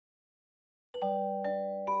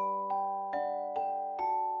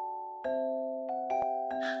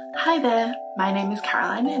Hi there, my name is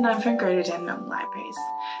Caroline and I'm from Greater Dandenong Libraries.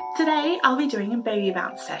 Today I'll be doing a baby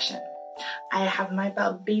bounce session. I have my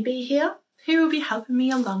bub BB here who will be helping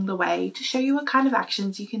me along the way to show you what kind of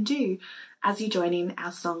actions you can do as you join in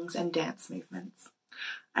our songs and dance movements.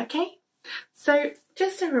 Okay, so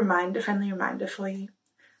just a friendly reminder for you.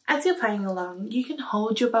 As you're playing along, you can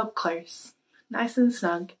hold your bub close, nice and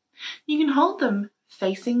snug. You can hold them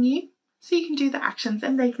facing you so you can do the actions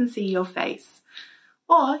and they can see your face.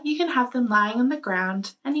 Or you can have them lying on the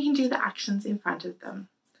ground and you can do the actions in front of them.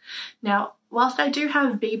 Now, whilst I do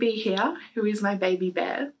have BB here, who is my baby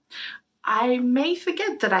bear, I may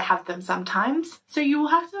forget that I have them sometimes, so you will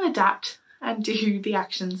have to adapt and do the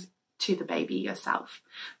actions to the baby yourself.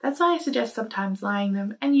 That's why I suggest sometimes lying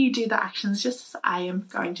them and you do the actions just as I am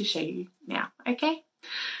going to show you now, okay?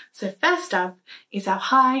 So first up is our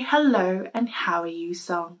hi, hello and how are you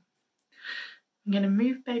song. I'm going to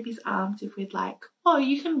move baby's arms if we'd like, or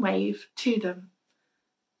you can wave to them.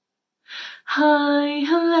 Hi,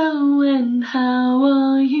 hello and how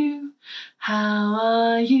are you? How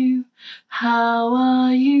are you? How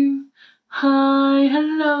are you? Hi,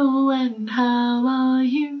 hello and how are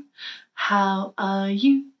you? How are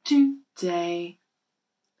you today?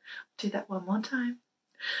 Do that one more time.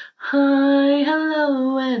 Hi,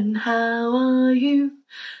 hello and how are you?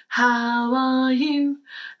 How are you?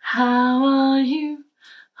 How are you?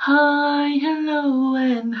 Hi, hello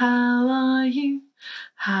and how are you?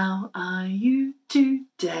 How are you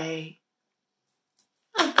today?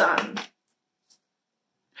 Well done.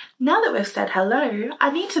 Now that we've said hello,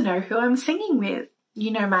 I need to know who I'm singing with.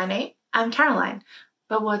 You know my name, I'm Caroline,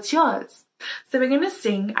 but what's yours? So we're going to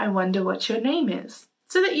sing I Wonder What Your Name Is,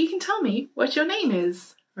 so that you can tell me what your name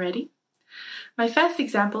is. Ready? My first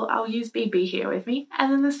example, I'll use BB here with me,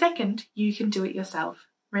 and then the second, you can do it yourself.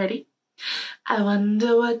 Ready? I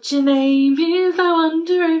wonder what your name is, I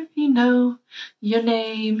wonder if you know. Your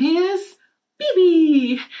name is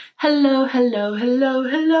BB. Hello, hello, hello,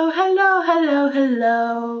 hello, hello, hello,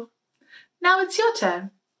 hello. Now it's your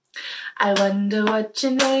turn. I wonder what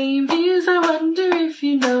your name is, I wonder if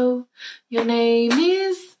you know. Your name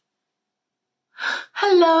is...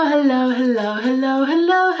 Hello, hello, hello, hello,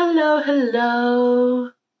 hello, hello,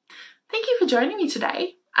 hello. Thank you for joining me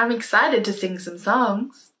today. I'm excited to sing some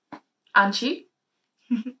songs. Aren't you?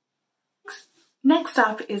 Next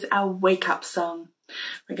up is our wake up song.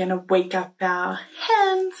 We're going to wake up our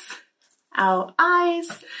hands, our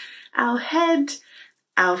eyes, our head,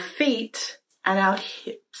 our feet, and our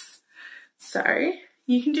hips. So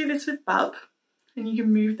you can do this with bub and you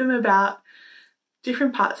can move them about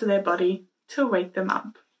different parts of their body to wake them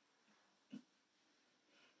up.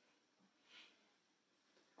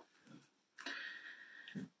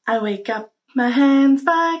 I wake up my hands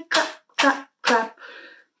by clap, clap, clap,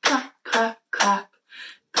 clap, clap, clap,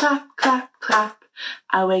 clap, clap, clap.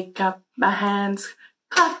 I wake up my hands,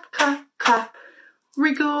 clap, clap, clap,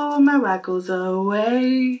 wriggle my waggles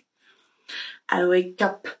away. I wake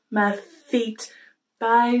up my feet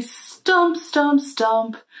by stomp, stomp,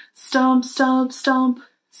 stomp, stomp, stomp, stomp,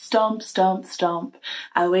 stomp, stomp, stomp.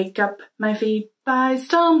 I wake up my feet by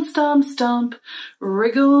stomp, stomp, stomp,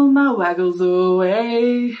 wriggle my waggles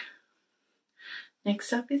away.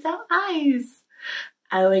 Next up is our eyes.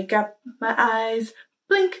 I wake up my eyes,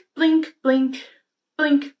 blink, blink, blink,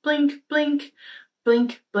 blink, blink, blink,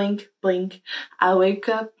 blink, blink, blink. I wake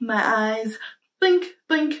up my eyes, blink,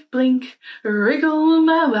 blink, blink, wriggle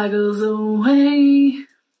my waggles away.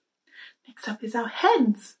 Next up is our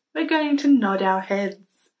heads. We're going to nod our heads.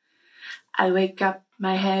 I wake up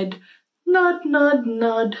my head, nod, nod,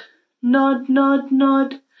 nod, nod, nod,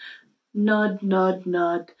 nod, nod, nod,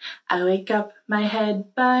 nod. I wake up my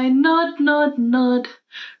head by nod, nod, nod,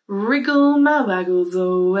 wriggle my waggles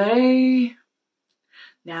away.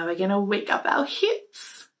 Now we're gonna wake up our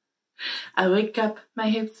hips. I wake up my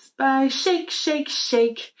hips by shake, shake,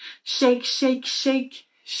 shake, shake, shake, shake,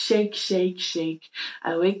 shake, shake, shake.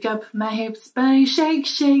 I wake up my hips by shake,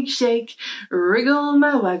 shake, shake, wriggle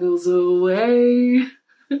my waggles away.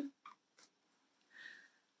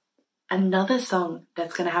 Another song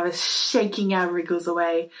that's going to have us shaking our wriggles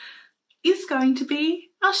away is going to be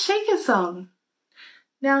our shaker song.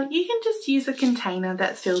 Now you can just use a container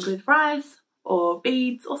that's filled with rice or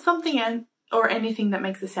beads or something or anything that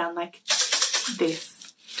makes a sound like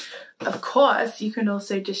this. Of course, you can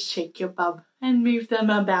also just shake your bub and move them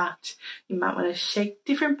about. You might want to shake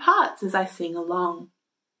different parts as I sing along.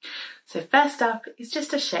 So first up is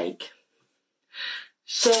just a shake.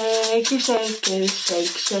 Shake your shakers, shake,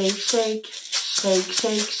 shake, shake, shake,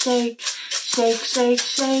 shake, shake, shake, shake,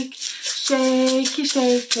 shake, shake your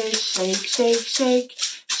shakers, shake, shake, shake,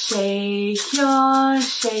 shake your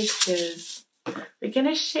shakers. We're going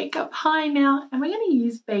to shake up high now, and we're going to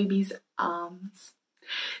use baby's arms.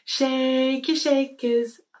 Shake your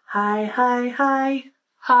shakers, high, high, high.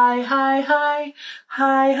 High, high, high,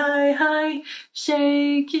 high, high, high.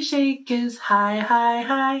 Shake your shakers, high, high,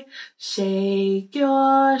 high. Shake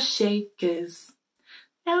your shakers.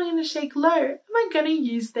 Now we're going to shake low, and we're going to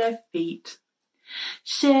use their feet.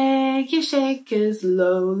 Shake your shakers,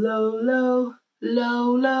 low, low, low.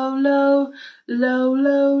 Low, low, low, low,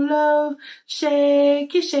 low, low.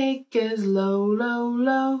 Shake your shakers, low, low,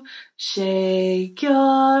 low. Shake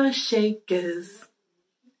your shakers.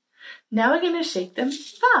 Now we're going to shake them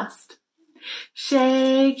fast.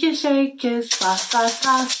 Shake your shakers, fast, fast,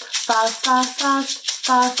 fast, fast, fast, fast,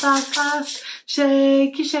 fast, fast, fast.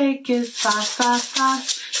 Shake your shakers, fast, fast,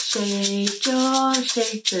 fast. Shake your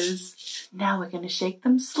shakers. Now we're going to shake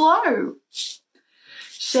them slow.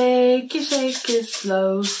 Shake your shakers,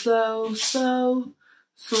 slow, slow, slow.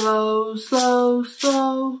 Slow, slow,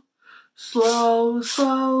 slow. Slow,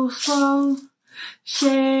 slow, slow.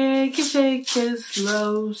 Shake your shakers,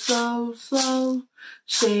 slow, slow, slow.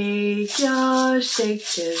 Shake your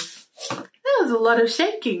shakers. There was a lot of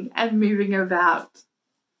shaking and moving about.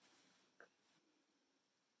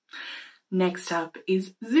 Next up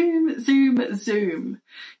is zoom, zoom, zoom.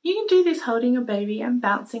 You can do this holding a baby and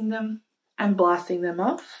bouncing them and blasting them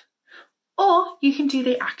off. Or you can do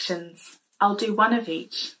the actions. I'll do one of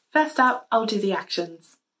each. First up, I'll do the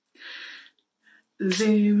actions.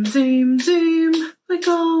 Zoom, zoom, zoom, we're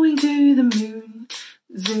going to the moon.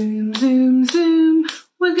 Zoom, zoom, zoom,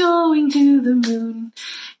 we're going to the moon.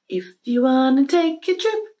 If you wanna take a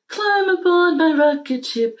trip, climb aboard my rocket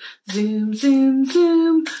ship. Zoom, zoom,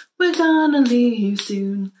 zoom, we're gonna leave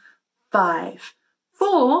soon. 5,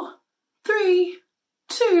 4, 3,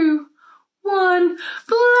 2, 1,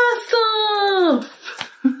 blast off!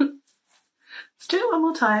 Let's do it one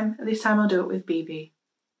more time, and this time I'll do it with BB.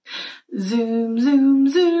 Zoom, zoom,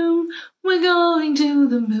 zoom, we're going to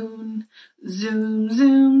the moon. Zoom,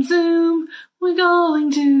 zoom, zoom, we're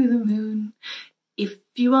going to the moon. If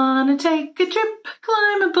you wanna take a trip,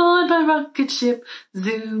 climb aboard my rocket ship.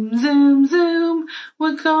 Zoom, zoom, zoom,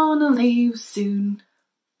 we're gonna leave soon.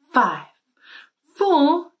 5,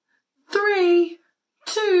 4, 3,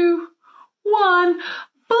 2, 1,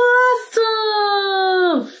 blast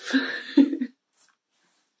off!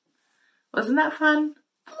 Wasn't that fun?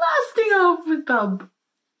 Blasting off with Bub.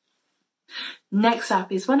 Next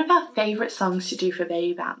up is one of our favourite songs to do for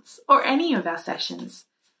baby bounce, or any of our sessions.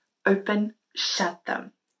 Open, shut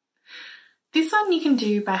them. This one you can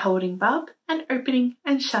do by holding Bub and opening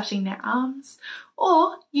and shutting their arms,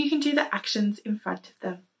 or you can do the actions in front of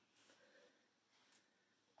them.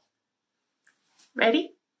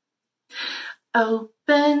 Ready?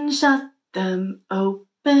 Open, shut them,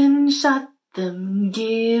 open, shut them,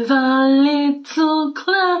 give a little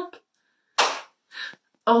clap.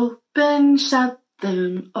 Open, shut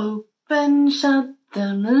them,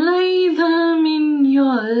 lay them in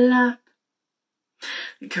your lap.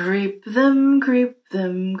 Creep them, creep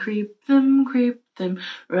them, creep them, creep them,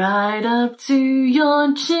 right up to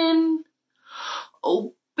your chin.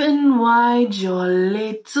 Open wide your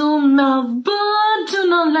little mouth, but do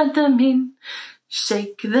not let them in.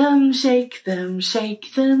 Shake them, shake them,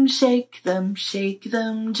 shake them, shake them, shake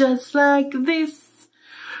them just like this.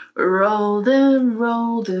 Roll them,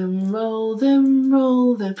 roll them, roll them,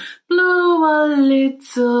 roll them, blow a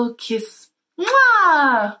little kiss.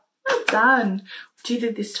 Mwah! Well done. We did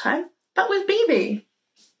it this time, but with BB.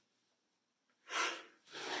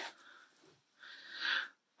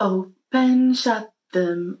 Open, shut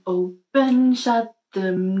them,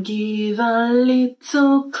 give a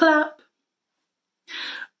little clap.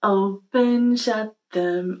 Open, shut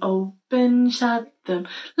them,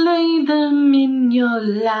 lay them in your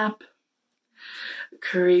lap.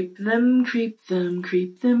 Creep them, creep them,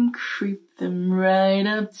 creep them, creep them, right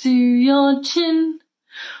up to your chin.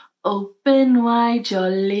 Open wide your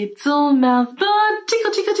little mouth, but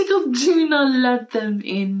tickle, tickle, tickle, do not let them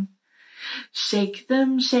in. Shake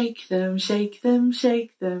them, shake them, shake them,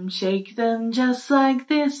 shake them, shake them just like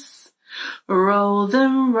this. Roll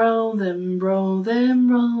them, roll them, roll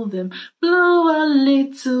them, roll them, blow a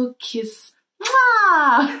little kiss.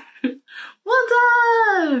 Mwah! Well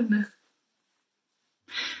done!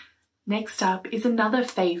 Next up is another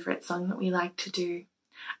favourite song that we like to do,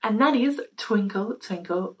 and that is Twinkle,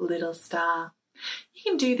 Twinkle, Little Star. You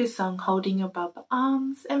can do this song holding your bub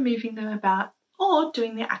arms and moving them about, or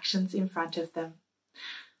doing the actions in front of them.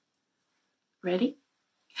 Ready?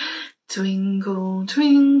 Twinkle,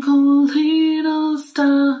 twinkle, little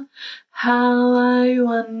star, how I I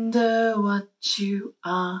wonder what you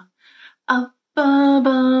are. Up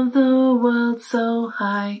above the world so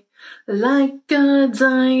high, like a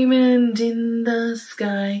diamond in the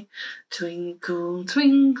sky. Twinkle,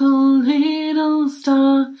 twinkle, little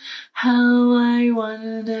star, how I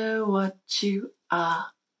wonder what you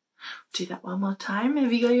are. Do that one more time.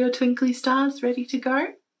 Have you got your twinkly stars ready to go?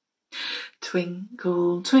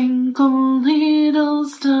 Twinkle, twinkle, little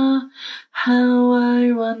star, how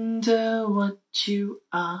I wonder what you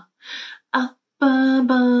are. Up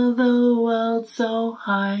above the world so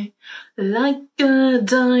high, like a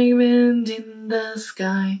diamond in the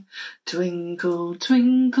sky. Twinkle,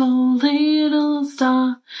 twinkle, little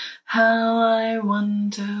star, how I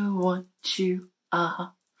wonder what you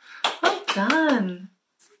are. Well done.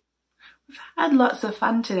 We've had lots of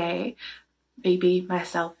fun today. Baby,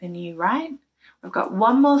 myself and you, right? We've got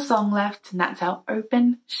one more song left, and that's our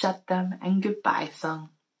open, shut them and goodbye song.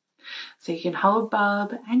 So you can hold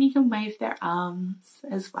Bub and you can wave their arms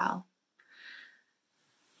as well.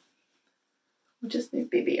 We'll just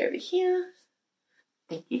move Baby over here.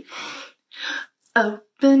 Thank you.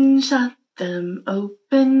 Open, shut them,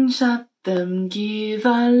 give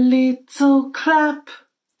a little clap.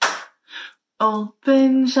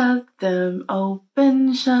 Open, shut them,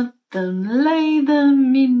 lay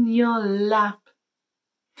them in your lap.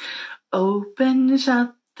 Open,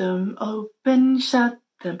 shut them,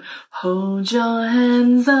 hold your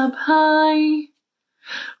hands up high.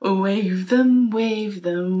 Wave them, wave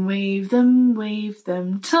them, wave them, wave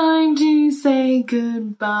them. Time to say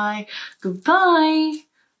goodbye, goodbye.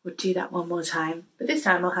 We'll do that one more time, but this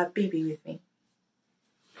time I'll have Baby with me.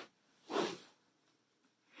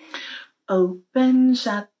 Open,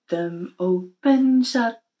 shut them,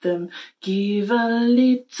 give a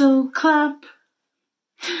little clap.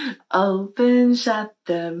 Open, shut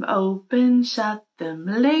them,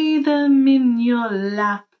 lay them in your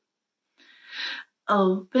lap.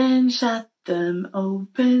 Open, shut them,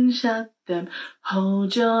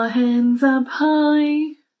 hold your hands up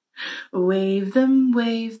high. Wave them,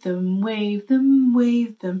 wave them, wave them,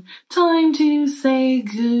 wave them. Time to say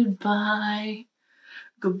goodbye.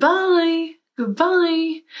 Goodbye,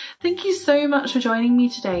 goodbye. Thank you so much for joining me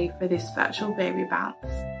today for this virtual baby bounce.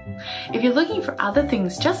 If you're looking for other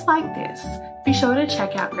things just like this, be sure to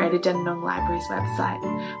check out Greater Dandenong Library's website.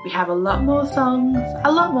 We have a lot more songs,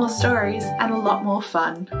 a lot more stories, and a lot more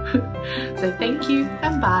fun. So thank you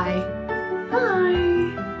and bye. Bye.